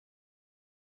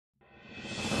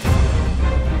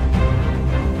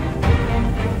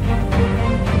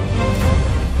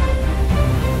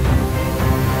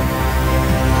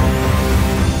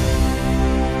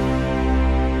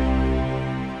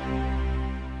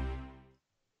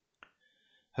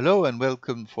Hello and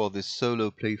welcome for this solo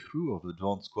playthrough of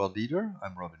Advanced Squad Leader.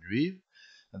 I'm Robin Reeve,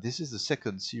 and this is the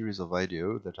second series of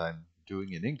video that I'm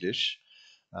doing in English,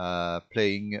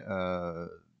 playing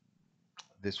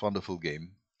this wonderful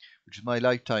game, which is my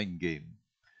lifetime game.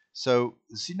 So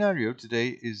the scenario today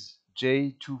is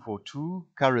J242,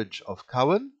 Courage of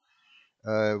Cowan,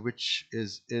 which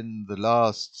is in the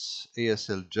last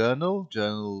ASL journal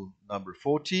number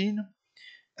 14,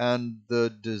 and the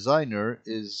designer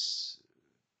is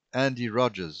Andy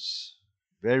Rogers,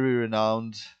 very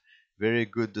renowned, very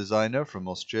good designer from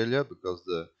Australia, because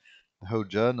the whole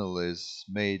journal is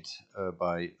made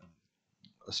by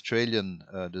Australian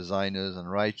designers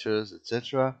and writers,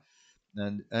 etc.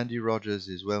 And Andy Rogers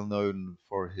is well known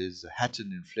for his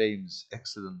Hatton in Flames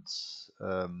excellent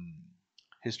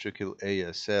historical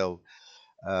ASL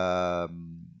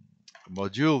um,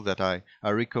 module that I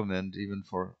recommend even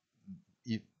for,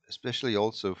 especially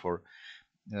also for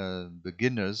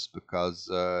beginners, because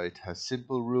it has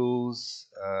simple rules.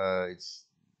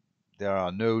 There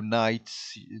are no night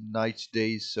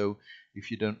days, so if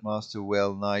you don't master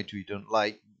well night, or you don't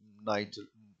like night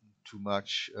too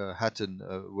much, Hatton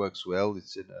works well.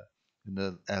 It's in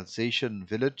an Alsatian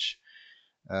village,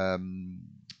 um,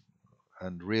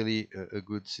 and really a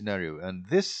good scenario. And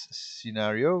this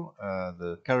scenario,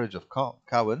 the Courage of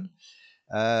Cowan,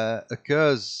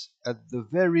 occurs at the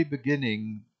very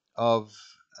beginning of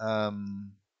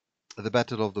um, the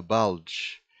Battle of the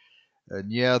Bulge,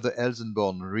 near the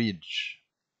Elsenborn Ridge.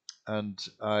 And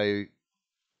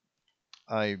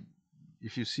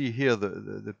if you see here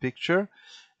the picture,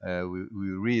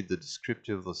 we read the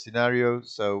descriptive of the scenario.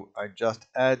 So I just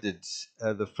added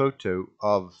the photo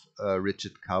of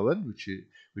Richard Cowan,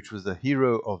 which was the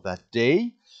hero of that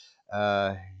day.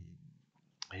 Uh,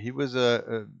 he was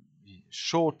a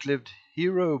short-lived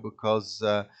hero, because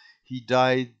he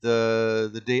died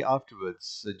the day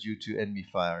afterwards due to enemy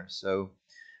fire. So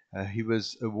he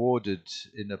was awarded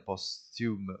in a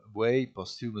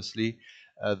posthumously,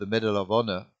 the Medal of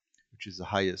Honor, which is the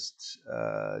highest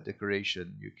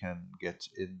decoration you can get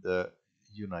in the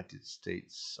United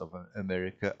States of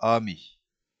America Army.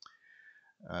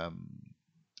 Um,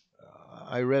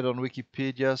 I read on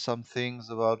Wikipedia some things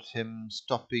about him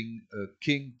stopping a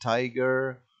king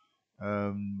tiger,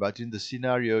 but in the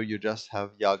scenario you just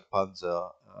have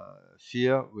Jagdpanzer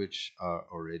 4, which are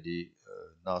already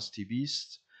nasty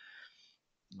beasts.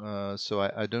 So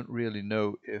I don't really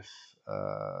know if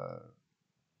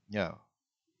yeah,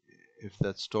 if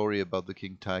that story about the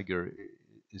king tiger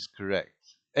is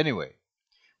correct. Anyway,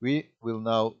 we will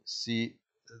now see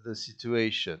the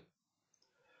situation.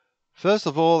 First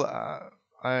of all,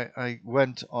 I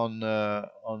went on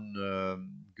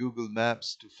Google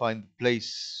Maps to find a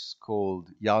place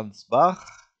called Jansbach.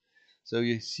 So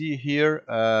you see here,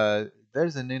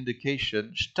 there's an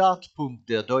indication, Startpunkt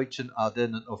der deutschen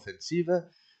Ardennenoffensive.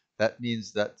 That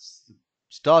means that's the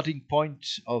starting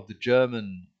point of the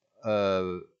German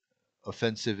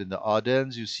offensive in the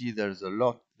Ardennes. You see there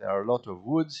are a lot of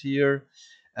woods here,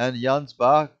 and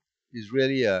Jansbach is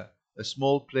really a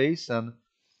small place. And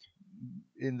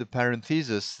in the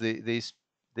parenthesis,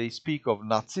 they speak of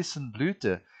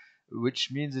Narzissenblüte,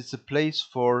 which means it's a place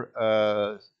for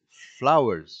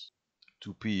flowers.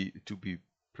 To be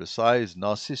precise,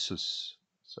 Narcissus.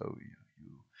 So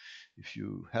if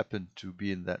you happen to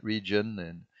be in that region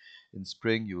and in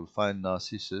spring, you will find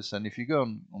Narcissus. And if you go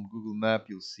on Google Map,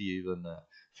 you'll see even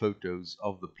photos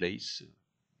of the place.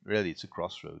 Really, it's a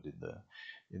crossroad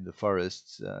in the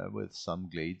forests, with some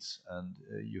glades, and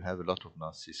you have a lot of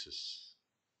Narcissus.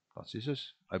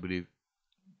 Narcissus, I believe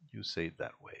you say it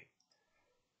that way.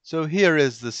 So here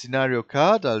is the scenario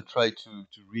card. I'll try to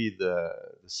read the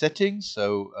settings.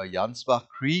 So Jansbach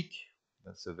Creek,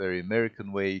 that's a very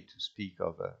American way to speak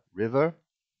of a river.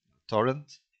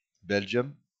 Torrent,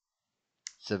 Belgium,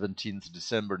 17th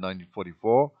December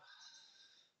 1944.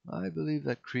 I believe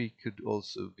that creek could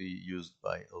also be used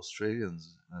by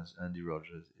Australians, as Andy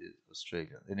Rogers is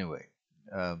Australian. Anyway,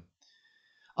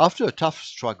 after a tough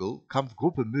struggle,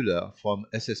 Kampfgruppe Müller from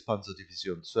SS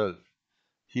Panzerdivision 12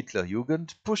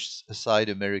 Hitlerjugend pushed aside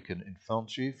American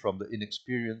infantry from the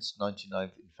inexperienced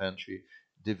 99th Infantry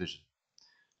Division.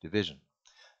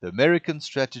 The American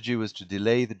strategy was to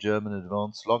delay the German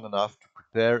advance long enough to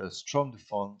prepare a strong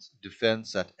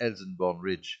defense at Elsenborn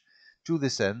Ridge. To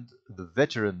this end, the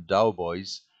veteran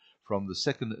Doughboys from the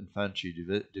 2nd Infantry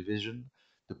Division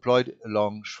deployed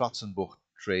along Schwarzenburg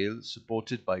Trail,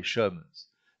 supported by Shermans.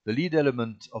 The lead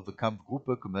element of the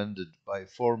Kampfgruppe, commanded by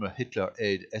former Hitler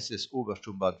aide SS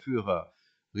Obersturmbannführer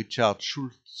Richard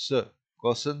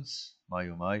Schulze-Gossens,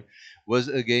 was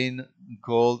again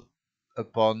called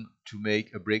upon to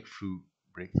make a breakthrough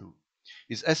breakthrough.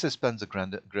 His SS Panzer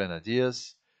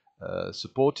Grenadiers,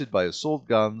 supported by assault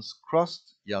guns,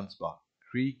 crossed Jansbach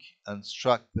Creek and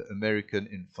struck the American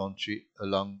infantry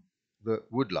along the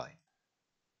wood line.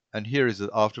 And here is the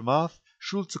aftermath.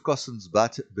 Schulze-Kossen's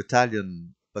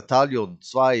Bataillon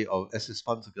 2 of SS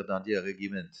Panzergrenadier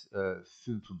Regiment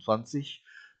 25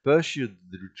 pursued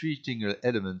the retreating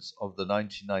elements of the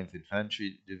 99th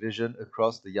Infantry Division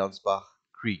across the Jansbach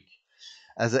Creek.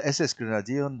 As the SS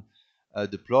Grenadiers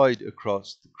deployed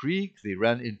across the creek, they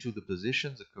ran into the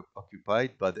positions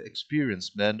occupied by the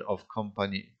experienced men of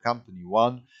Company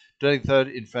 1,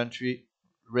 23rd Infantry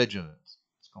Regiment.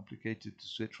 It's complicated to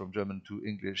switch from German to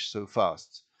English so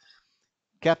fast.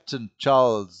 Captain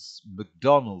Charles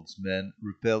MacDonald's men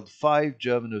repelled 5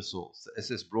 German assaults. The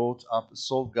SS brought up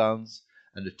assault guns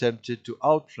and attempted to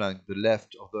outflank the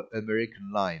left of the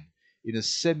American line. In a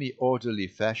semi-orderly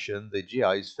fashion, the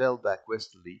GIs fell back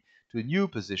westerly to a new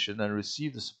position and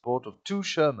received the support of 2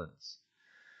 Shermans.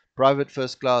 Private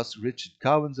First Class Richard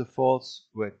Cowan's efforts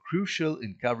were crucial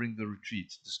in covering the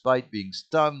retreat. Despite being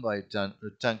stunned by a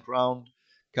tank round,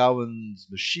 Cowan's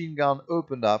machine gun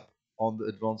opened up on the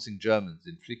advancing Germans,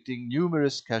 inflicting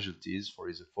numerous casualties for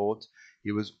his effort.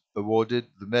 He was awarded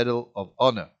the Medal of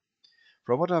Honor.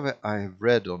 From what I have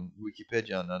read on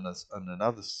Wikipedia and on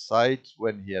another site,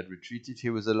 when he had retreated,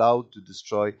 he was allowed to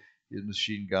destroy his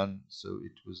machine gun, so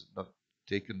it was not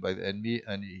taken by the enemy,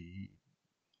 and he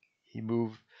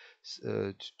moved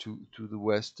to the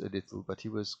west a little, but he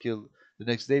was killed the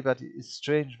next day. But it's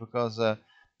strange because on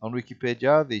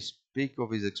Wikipedia they speak of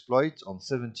his exploit on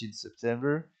 17th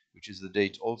September, which is the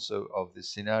date also of this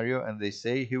scenario, and they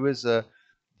say he was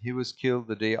killed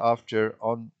the day after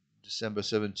on December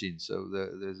 17th. So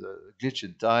there's a glitch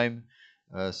in time,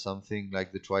 something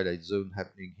like the Twilight Zone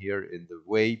happening here in the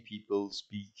way people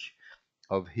speak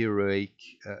of heroic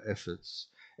efforts.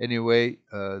 Anyway,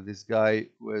 this guy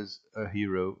was a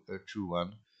hero, a true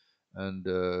one, and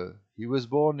he was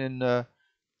born in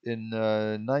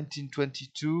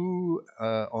 1922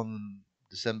 on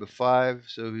December 5.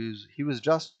 So he was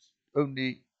just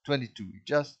only 22. He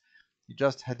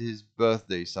just had his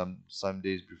birthday some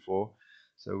days before.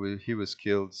 So he was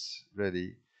killed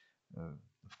really,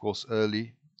 of course,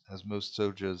 early, as most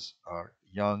soldiers are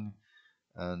young,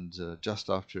 and just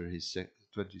after his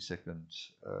 22nd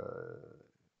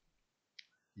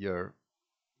year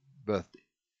birthday.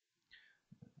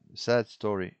 Sad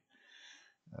story,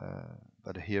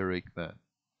 but a heroic man.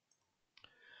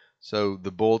 So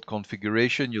the bolt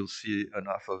configuration, you'll see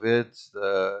enough of it.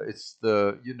 It's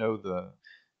the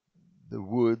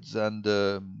woods and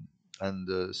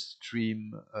the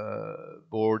stream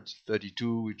board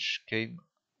 32, which came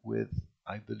with,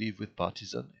 I believe, with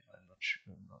Partisan. I'm not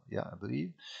sure. Yeah, I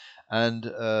believe. And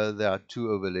there are 2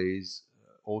 overlays,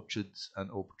 orchards and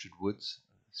orchard woods.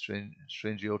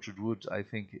 Strangely, orchard wood, I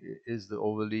think, is the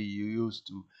overlay you use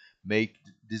to make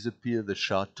disappear the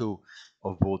chateau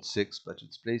of board 6, but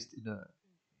it's placed in a.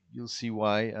 You'll see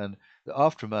why, and the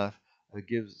aftermath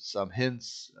gives some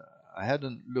hints. I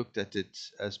hadn't looked at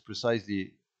it as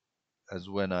precisely as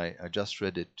when I just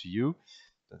read it to you,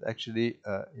 but actually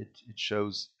it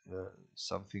shows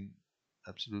something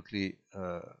absolutely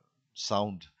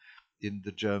sound in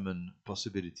the German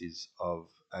possibilities of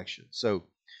action. So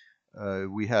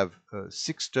we have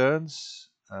 6 turns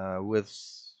with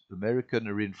American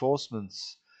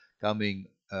reinforcements coming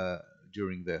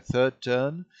during their 3rd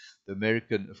turn. The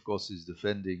American, of course, is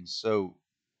defending, so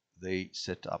they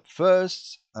set up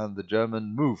first, and the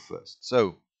German move first.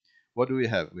 So what do we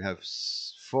have? We have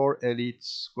 4 elite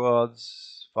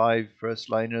squads, 5 first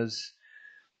liners,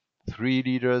 3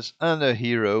 leaders, and a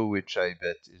hero, which I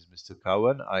bet is Mr.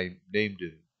 Cowan. I named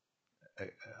him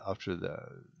after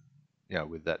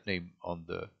with that name on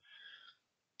the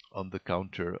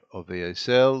counter of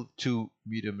ASL. 2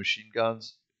 medium machine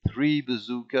guns, 3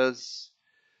 bazookas.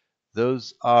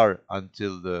 Those are,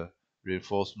 until the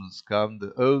reinforcements come,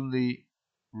 the only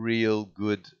real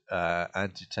good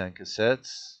anti-tank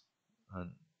assets.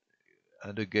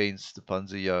 And against the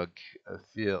Panzerjagd, I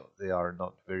feel they are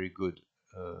not very good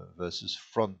versus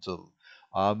frontal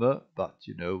armor, but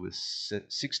with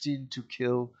 16 to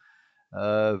kill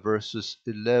versus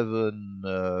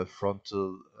 11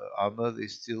 frontal armor, they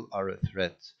still are a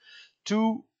threat.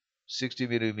 2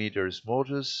 60mm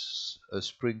mortars, a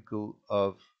sprinkle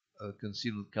of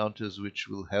concealment counters, which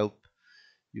will help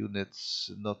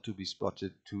units not to be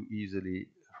spotted too easily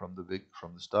from the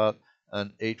start,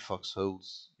 and 8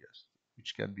 foxholes, yes,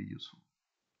 which can be useful.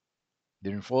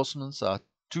 The reinforcements are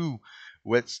 2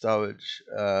 wet stowage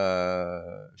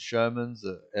Shermans,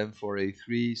 the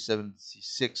M4A3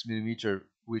 76mm,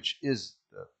 which is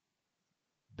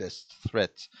best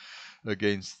threat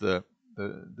against the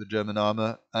German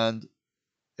armor, and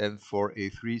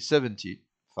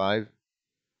M4A375,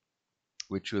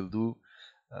 which will do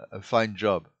a fine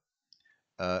job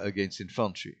against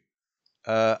infantry.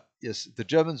 Yes, the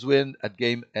Germans win at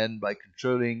game end by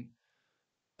controlling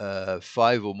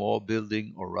 5 or more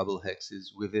building or rubble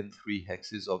hexes within 3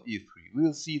 hexes of E3.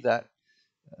 We'll see that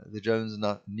the Germans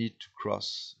not need to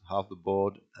cross half the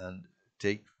board and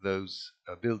take those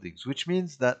buildings, which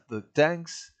means that the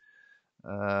tanks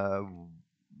uh,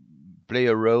 play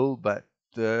a role, but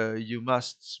you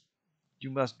must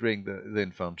bring the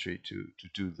infantry to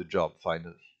do the job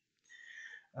finally.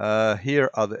 Here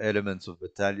are the elements of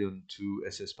Battalion 2,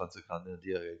 SS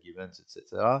Panzergrenadier regiments,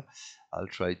 etc. I'll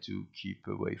try to keep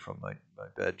away from my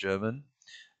bad German.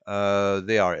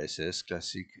 They are SS,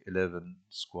 classic 11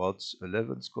 squads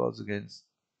against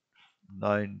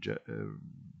 9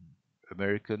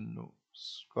 American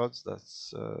squads.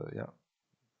 Yeah.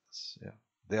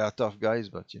 They are tough guys,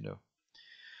 but you know.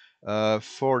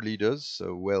 4 leaders,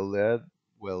 so well led,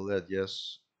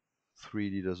 yes. 3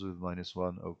 leaders with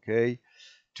 -1, okay.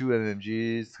 2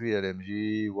 MMGs, 3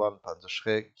 LMG, 1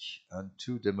 Panzerschreck, and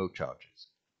 2 demo charges.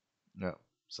 Yeah,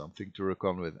 something to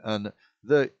reckon with. And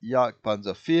the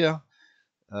Jagdpanzer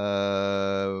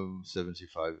 4,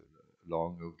 75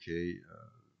 long, okay.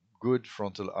 Good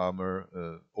frontal armor,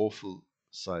 awful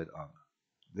side armor.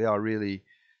 They are really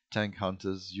tank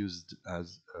hunters used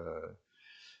as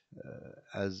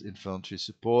infantry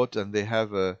support, and they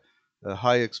have a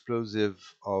high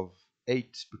explosive of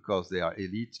 8 because they are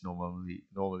elite,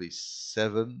 normally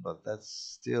 7, but that's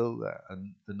still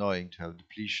annoying to have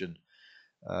depletion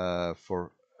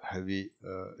for heavy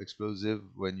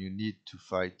explosive when you need to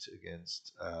fight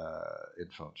against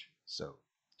infantry. So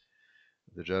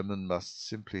the German must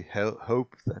simply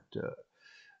hope that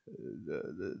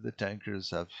the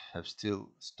tankers have still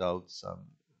stowed some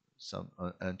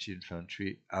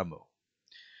anti-infantry ammo.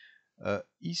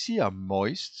 EC are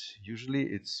moist. Usually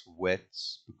it's wet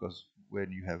because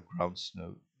when you have ground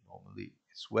snow, normally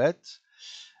it's wet.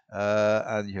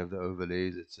 And you have the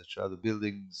overlays, etc. The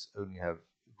buildings only have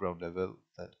ground level.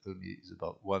 That only is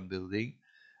about 1 building.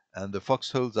 And the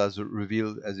foxholes are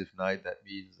revealed as if night. That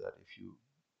means that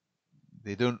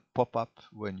they don't pop up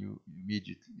when you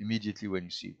immediately when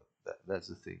you see them. That's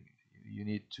the thing. You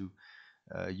need to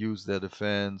use their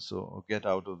defense or get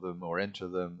out of them or enter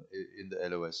them in the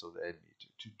LOS of the enemy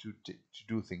to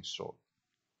do things short.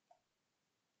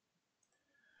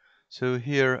 So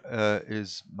here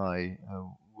is my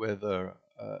weather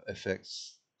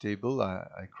effects table.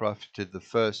 I crafted the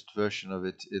first version of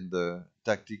it in the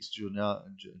tactics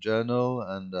journal,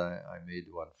 and I made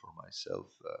one for myself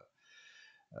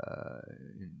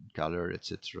in color,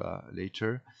 etc.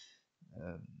 later.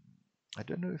 Um, I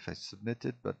don't know if I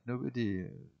submitted, but nobody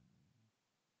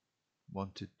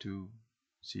wanted to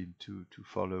seem to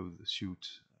follow the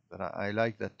suit. But I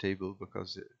like that table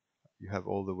because you have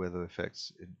all the weather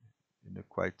effects in a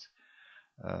quite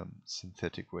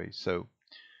synthetic way. So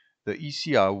the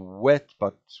EC are wet,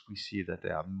 but we see that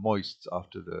they are moist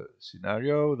after the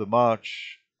scenario. The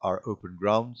march are open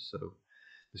ground, so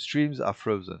the streams are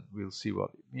frozen. We'll see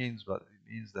what it means, but it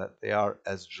means that they are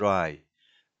as dry.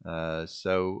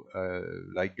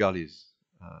 Like gullies,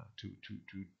 to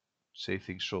say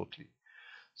things shortly.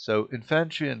 So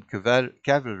infantry and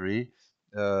cavalry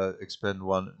expend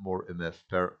 1 more MF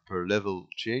per level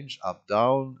change, up,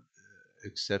 down,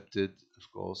 excepted,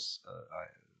 of course,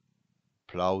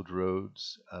 plowed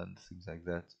roads and things like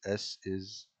that. S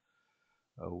is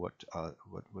what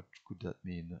could that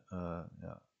mean?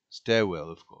 Yeah,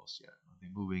 stairwell, of course. Yeah,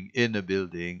 moving in a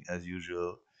building as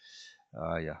usual.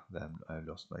 Yeah, then I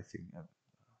lost my thing.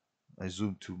 I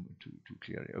zoomed too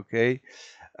clearly. Okay.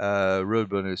 Road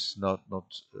bonus not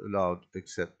allowed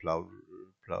except plowed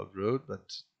road,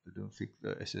 but I don't think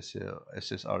the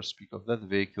SSR speak of that. The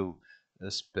vehicle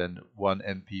spend 1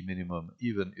 MP minimum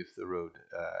even if the road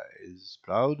is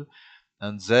plowed.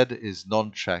 And Z is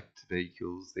non-tracked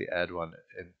vehicles. They add 1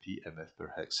 MP MF per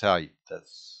hex height.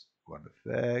 That's one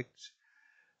effect.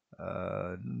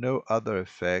 No other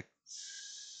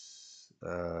effects.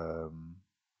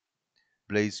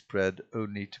 Blaze spread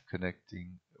only to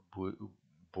connecting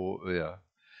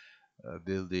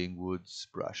building, woods,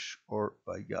 brush, or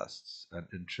by gusts, and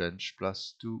entrench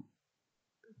 +2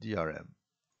 DRM.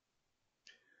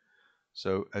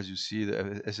 So as you see,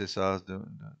 the SSRs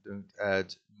don't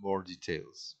add more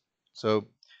details. So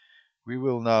we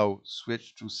will now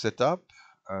switch to setup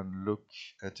and look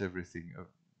at everything.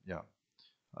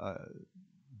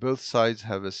 Both sides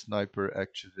have a sniper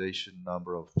activation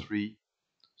number of 3.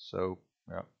 So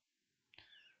yeah,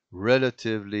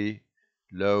 relatively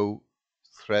low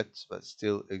threat, but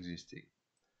still existing.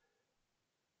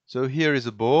 So here is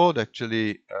a board.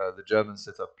 Actually, the German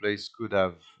setup place could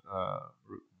have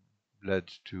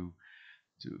led to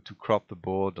crop the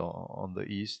board on the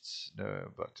east,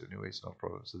 but anyway, it's no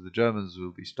problem. So the Germans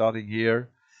will be starting here,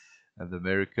 and the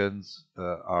Americans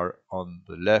are on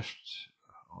the left,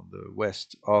 on the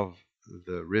west of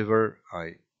the river.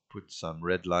 I put some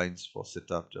red lines for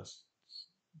setup, just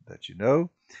that you know,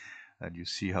 and you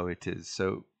see how it is.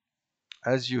 So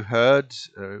as you heard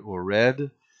or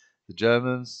read, the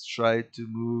Germans tried to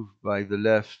move by the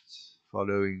left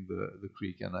following the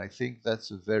creek, and I think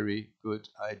that's a very good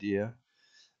idea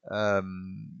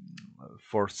um,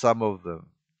 for some of them,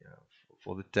 yeah,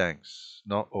 for the tanks,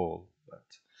 not all, but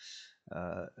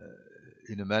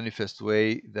in a manifest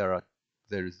way, there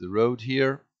is the road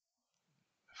here.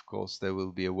 Of course, there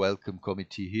will be a welcome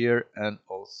committee here and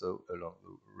also along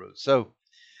the road. So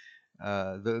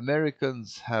the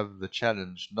Americans have the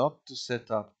challenge not to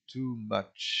set up too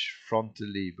much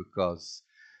frontally because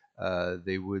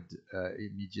they would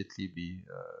immediately be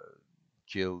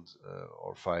killed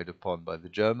or fired upon by the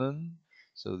German.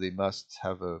 So they must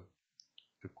have a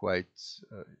quite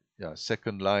yeah,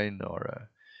 second line or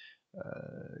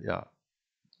yeah,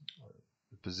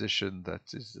 a position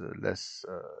that is less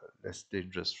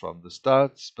dangerous from the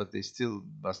start, but they still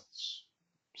must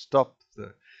stop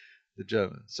the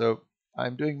German. So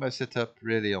I'm doing my setup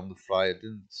really on the fly. I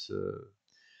didn't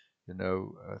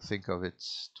think of it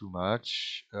too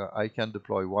much. I can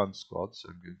deploy one squad, so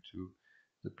I'm going to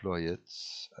deploy it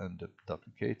and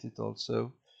duplicate it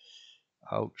also.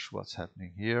 Ouch, what's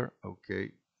happening here?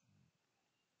 Okay.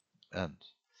 And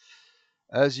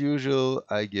as usual,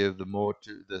 I give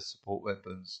the support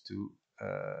weapons to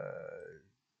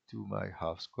my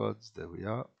half squads. There we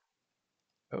are.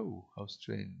 Oh, how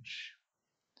strange.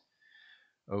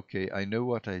 Okay, I know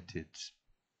what I did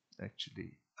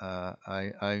actually.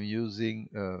 I'm using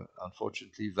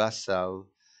unfortunately Vassal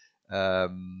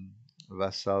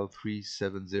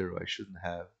 370. I shouldn't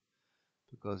have,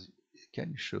 because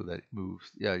can you show that it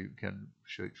moves? Yeah, you can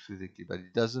show it physically, but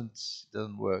it doesn't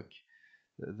work.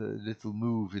 The little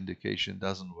move indication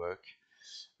doesn't work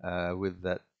with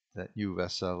that new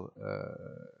Vassal.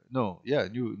 No, yeah,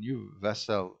 new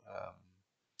Vassal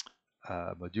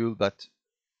module, but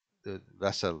the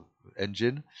Vassal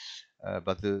engine.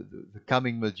 But the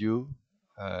coming module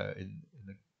in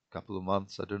a couple of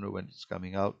months, I don't know when it's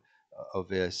coming out, of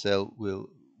ASL will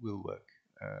work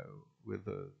with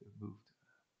the moved.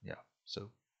 Yeah,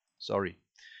 so sorry,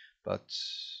 but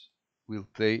we'll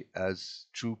play as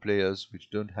true players which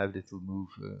don't have little move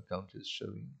counters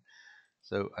showing.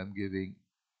 So I'm giving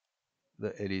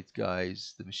the elite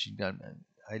guys the machine gun, and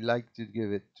I like to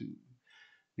give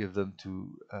them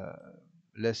to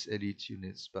less elite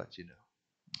units, but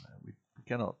we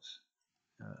cannot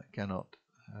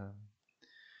um,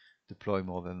 deploy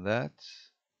more than that.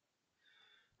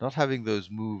 Not having those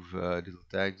move little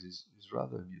tags is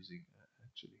rather amusing,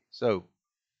 actually. So,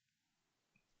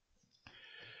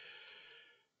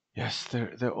 yes,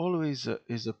 there always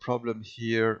is a problem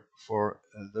here for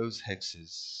those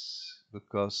hexes,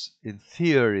 because in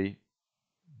theory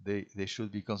they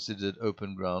should be considered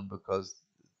open ground because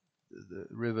the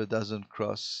river doesn't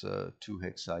cross two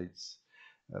hex sites,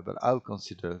 but I'll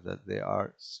consider that they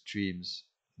are streams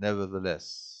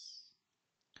nevertheless.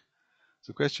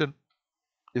 So question,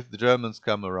 if the Germans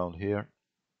come around here,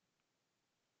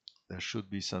 there should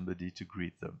be somebody to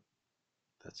greet them.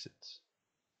 That's it.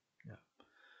 Yeah.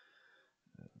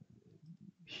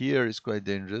 Here is quite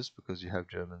dangerous because you have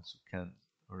Germans who can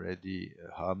already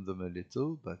harm them a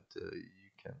little, but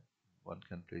one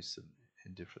can place them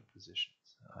in different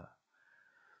positions.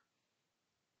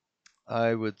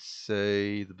 I would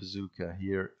say the bazooka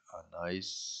here are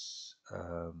nice.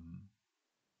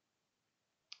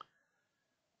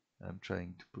 I'm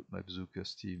trying to put my bazooka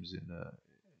teams in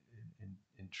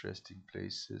interesting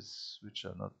places which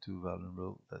are not too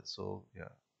vulnerable. That's all.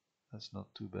 Yeah, that's not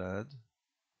too bad.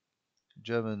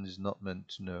 German is not meant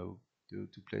to know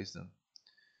to place them.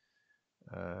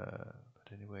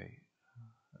 But anyway,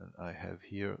 and I have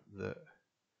here the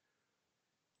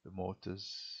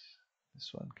mortars.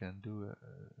 This one can do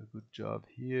a good job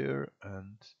here,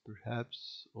 and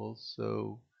perhaps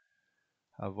also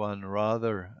have one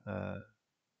rather.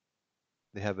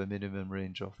 They have a minimum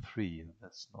range of 3.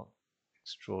 That's not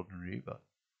extraordinary, but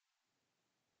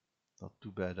not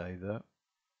too bad either.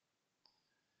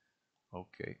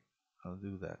 Okay, I'll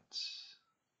do that.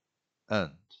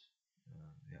 And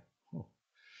yeah, oh,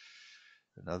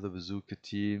 another bazooka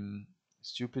team.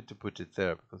 Stupid to put it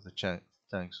there because the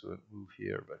tanks won't move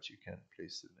here, but you can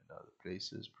place them in other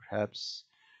places. Perhaps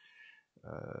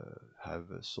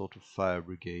have a sort of fire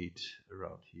brigade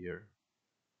around here.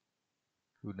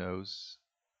 Who knows?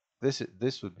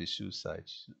 This would be suicide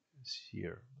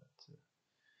here. But,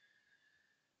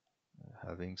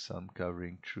 having some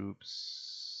covering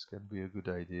troops can be a good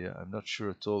idea. I'm not sure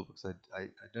at all because I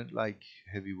don't like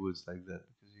heavy woods like that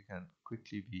because you can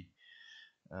quickly be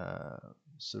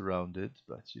surrounded.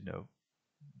 But you know,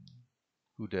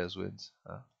 who dares wins?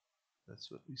 Huh? That's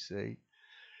what we say.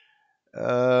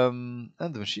 And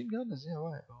the machine gun is, yeah,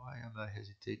 why am I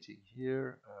hesitating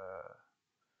here?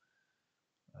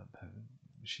 I'm having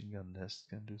machine gun nest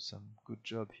can do some good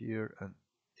job here, and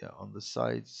yeah, on the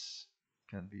sides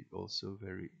can be also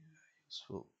very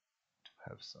useful to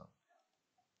have some.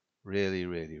 Really,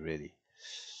 really, really.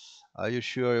 Are you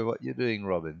sure what you're doing,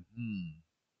 Robin?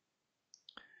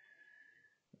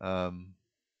 Um,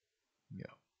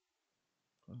 yeah,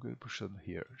 I'm going to push on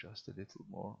here just a little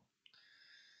more.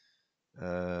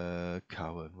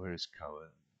 Cowan, where is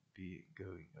Cowan? Be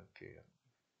going, okay.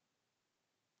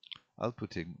 I'll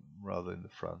put him rather in the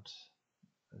front,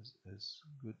 as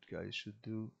good guys should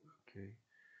do. Okay.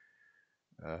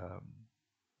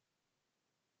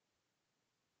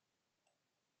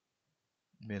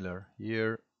 Miller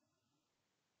here,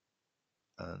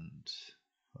 and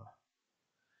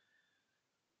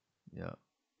yeah,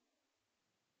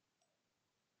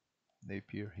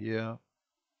 Napier here.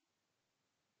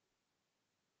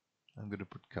 I'm going to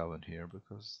put Cowan here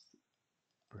because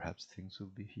perhaps things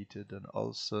will be heated, and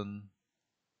Olsen.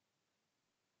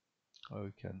 Oh,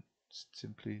 we can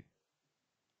simply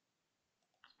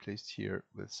placed here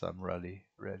with some rally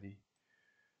ready.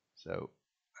 So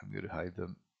I'm going to hide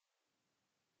them.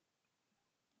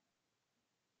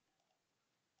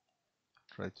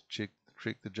 Try to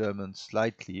trick the Germans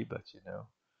slightly, but you know,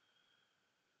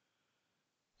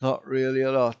 not really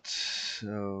a lot.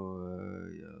 So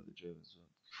yeah, the Germans want.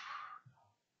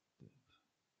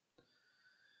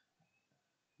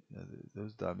 Yeah,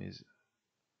 those dummies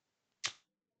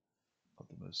not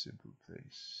the most simple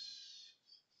place.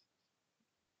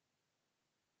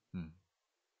 Hmm.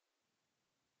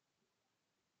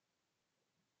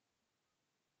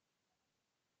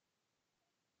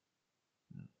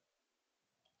 Hmm.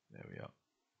 There we are.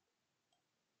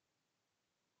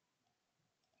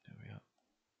 There we are.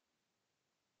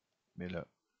 Miller.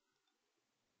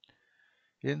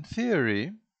 In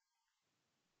theory,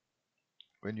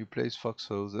 when you place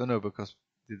foxholes, oh no, because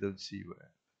they don't see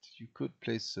where. You could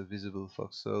place a visible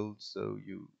foxhole so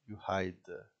you hide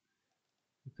the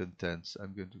contents.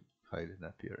 I'm going to hide it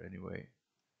up here anyway.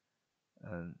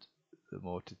 And the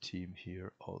mortar team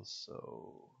here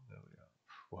also. There we are.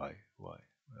 Why? Why?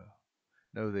 Well,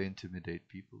 no, they intimidate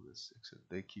people. Except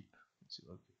they keep.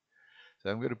 Okay. So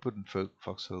I'm going to put in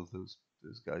foxholes those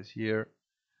guys here.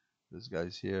 Those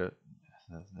guys here.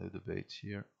 There's no debate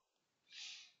here.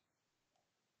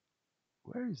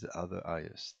 Where is the other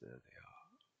IS? There they are.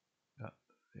 Yeah,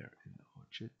 they're in the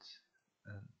orchard.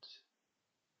 And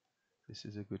this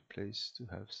is a good place to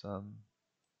have some.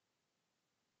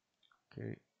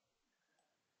 Okay.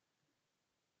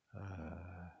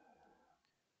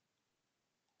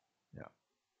 Yeah.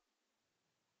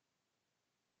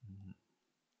 Mhm.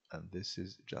 And this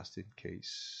is just in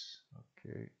case.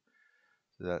 Okay.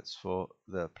 So that's for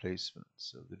their placement.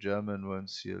 So the German won't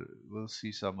see, will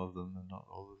see some of them and not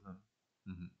all of them.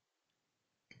 Mhm.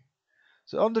 Okay.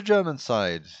 So on the German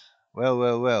side, well,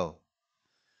 well, well.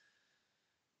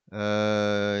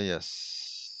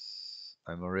 Yes,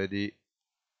 I'm already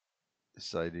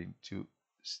deciding to.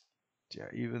 Yeah,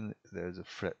 even there's a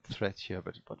threat here,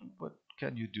 but what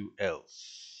can you do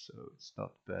else? So it's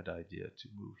not a bad idea to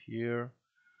move here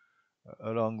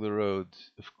along the road,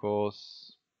 of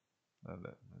course.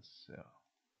 Yeah,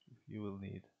 you will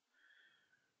need.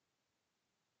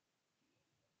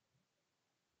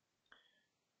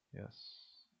 Yes.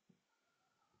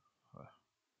 Uh,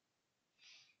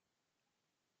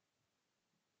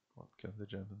 What can the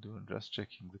German do? I'm just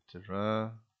checking the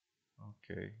terrain.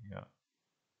 Okay, yeah.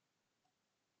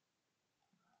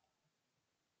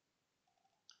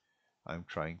 I'm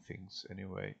trying things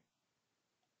anyway.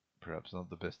 Perhaps not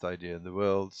the best idea in the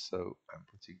world, so I'm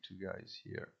putting two guys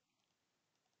here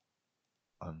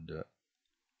under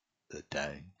the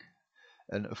tank.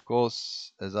 And of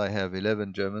course, as I have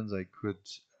 11 Germans, I could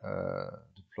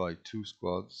deploy two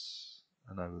squads,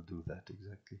 and I will do that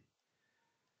exactly.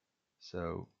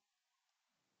 So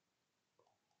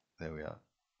there we are.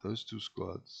 Those two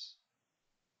squads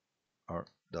are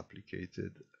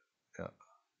duplicated, yeah,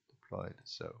 deployed.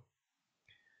 So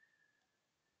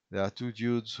there are two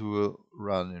dudes who will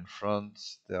run in front.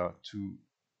 There are two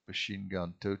machine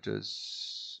gun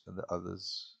toters, and the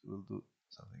others will do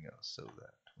something else. So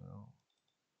that, well,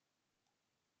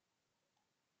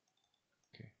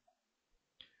 okay.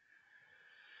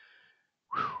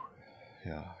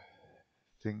 Whew. Yeah,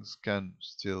 things can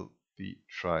still be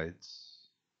tried.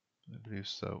 I believe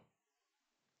so.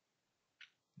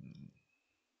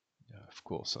 Yeah, of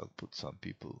course, I'll put some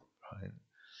people behind.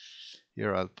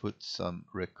 Here I'll put some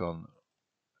recon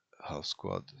house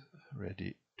squad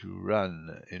ready to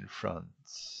run in front.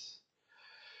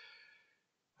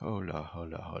 Hola,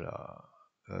 hola, hola.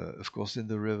 Of course, in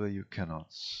the river you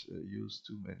cannot use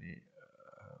too many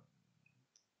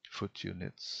foot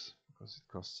units because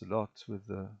it costs a lot with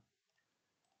the...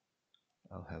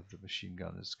 I'll have the machine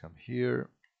gunners come here.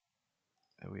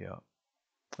 There we are.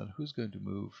 And who's going to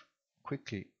move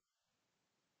quickly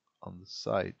on the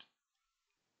side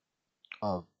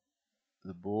of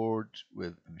the board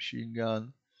with a machine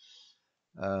gun?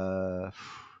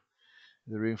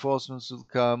 The reinforcements will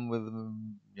come with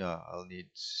them. Yeah, I'll need...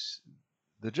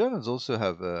 The Germans also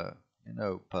have a, you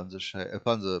know,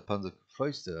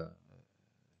 Panzerfäuste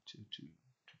to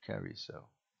carry, so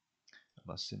I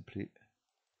must simply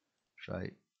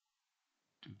try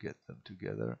to get them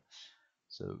together.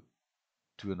 So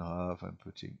 2.5, I'm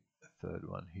putting a third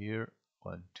one here,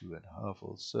 1, 2.5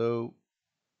 also,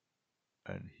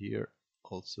 and here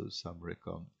also some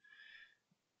recon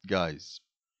guys.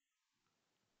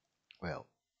 Well,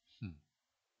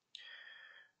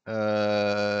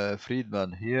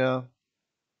 Friedman here,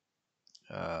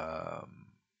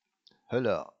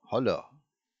 Höller, Holler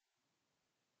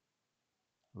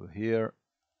over here,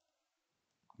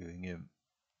 giving him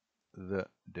the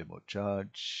demo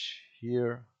charge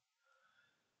here.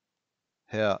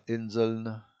 Herr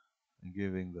Inseln,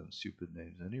 giving them stupid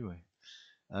names anyway.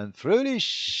 And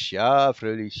Fröhlich, yeah,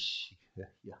 Fröhlich,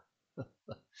 yeah.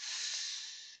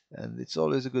 And it's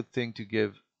always a good thing to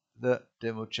give the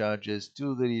demo charges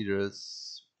to the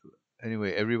leaders.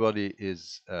 Anyway, everybody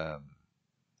is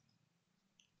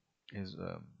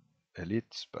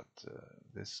elite, but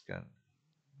this can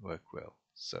work well.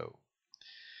 So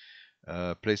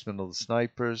placement of the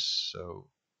snipers. So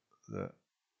the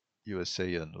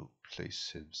USAN will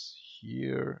place him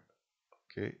here.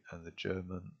 Okay, and the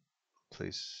German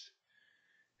place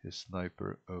his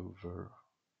sniper over,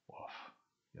 oh,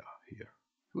 yeah, here.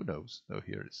 Who knows? No,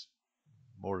 here is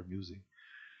more amusing.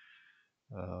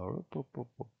 No,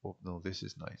 this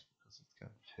is nice because it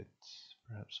can fit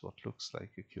perhaps what looks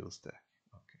like a kill stack.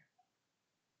 Okay.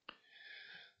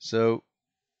 So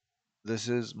this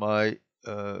is my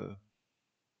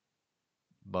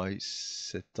my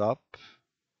setup.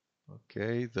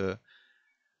 Okay, the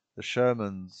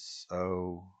Shermans.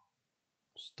 Oh,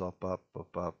 stop up,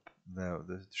 pop up. Now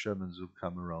the Shermans will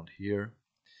come around here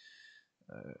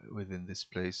within this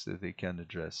place so they can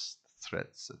address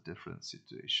threats at different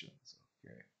situations.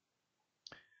 Okay.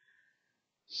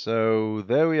 So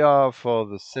there we are for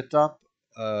the setup.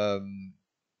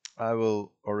 I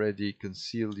will already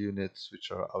conceal units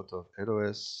which are out of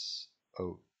LOS.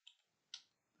 Oh,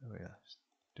 oh yeah,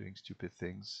 doing stupid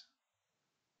things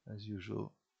as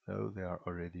usual. No, they are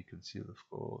already concealed, of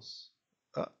course.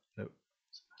 Ah, no.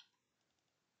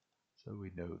 So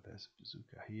we know there's a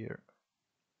bazooka here.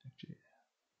 Actually,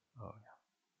 oh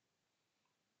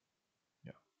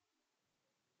yeah, yeah.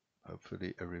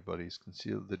 Hopefully everybody is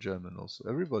concealed. The German also.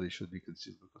 Everybody should be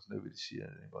concealed because nobody sees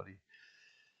anybody.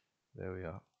 There we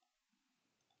are.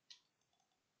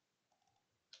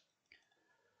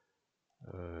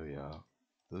 Yeah,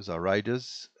 those are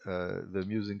riders. The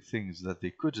amusing thing is that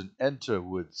they couldn't enter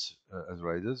woods as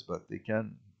riders, but they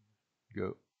can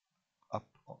go up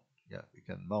on. Yeah, they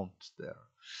can mount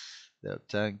their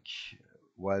tank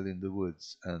while in the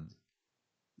woods, and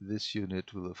this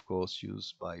unit will of course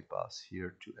use bypass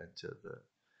here to enter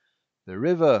the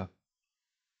river.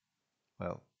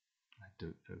 Well, I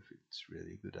don't know if it's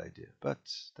really a good idea, but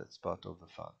that's part of the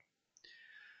fun.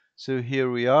 So here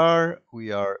we are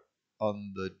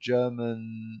on the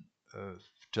German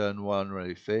turn 1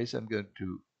 rally phase. I'm going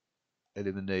to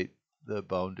eliminate the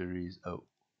boundaries. Oh,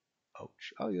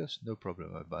 ouch. Oh yes, no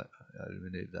problem. I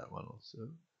eliminate that one also.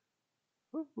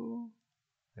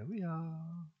 There we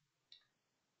are.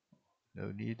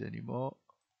 No need anymore.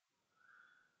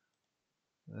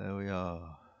 There we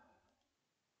are.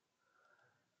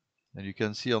 And you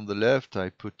can see on the left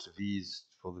I put V's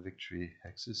for the victory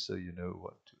axis so you know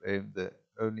what to aim there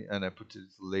only, and I put a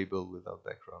little label without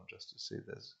background just to say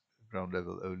there's ground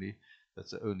level only.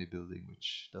 That's the only building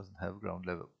which doesn't have ground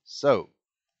level. So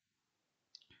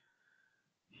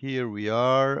here we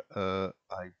are.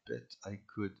 I bet I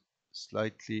could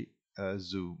slightly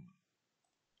zoom.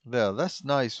 There, that's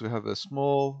nice. We have a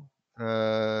small,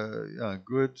 yeah,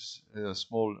 good,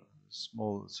 small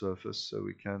small surface so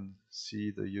we can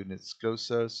see the units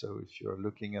closer. So if you're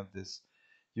looking at this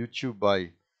YouTube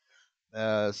by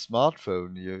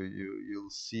smartphone, you'll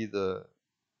see the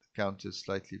counters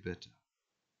slightly better.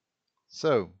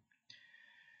 So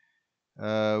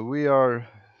we are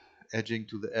edging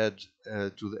to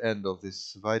the end of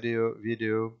this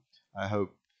video. I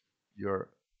hope you're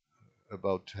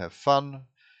about to have fun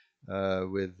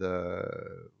with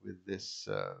this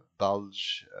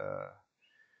bulge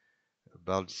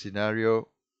scenario.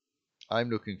 I'm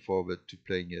looking forward to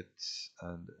playing it,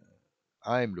 and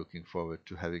I'm looking forward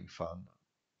to having fun.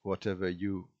 Whatever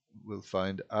you will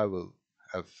find, I will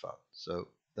have fun. So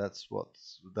that's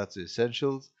the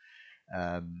essentials.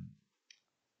 Um,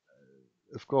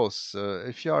 of course,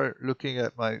 if you are looking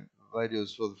at my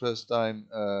videos for the first time,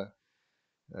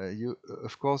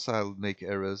 of course, I'll make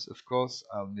errors. Of course,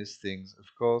 I'll miss things.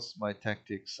 Of course, my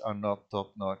tactics are not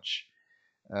top notch.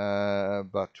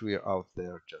 But we are out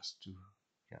there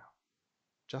yeah,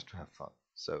 just to have fun.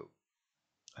 So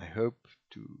I hope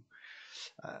to.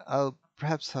 I'll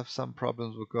perhaps have some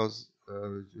problems because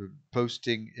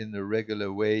posting in a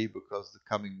regular way because the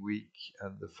coming week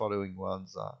and the following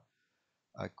ones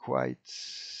are quite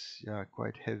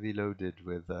heavy loaded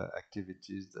with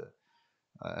activities.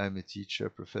 I'm a teacher,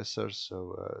 professor,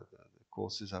 so the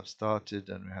courses have started,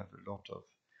 and we have a lot of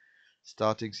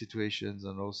starting situations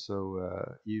and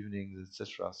also evenings,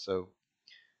 etc. So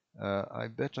I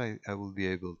bet I will be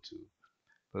able to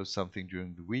post something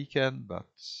during the weekend, but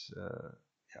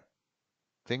yeah,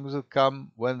 things will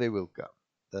come when they will come.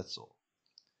 That's all.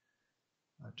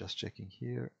 I'm just checking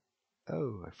here.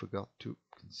 Oh, I forgot to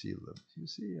conceal them. You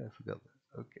see, I forgot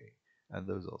that. Okay, and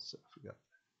those also I forgot.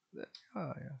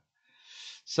 Yeah.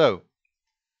 So,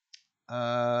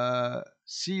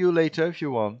 see you later if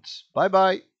you want. Bye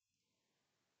bye.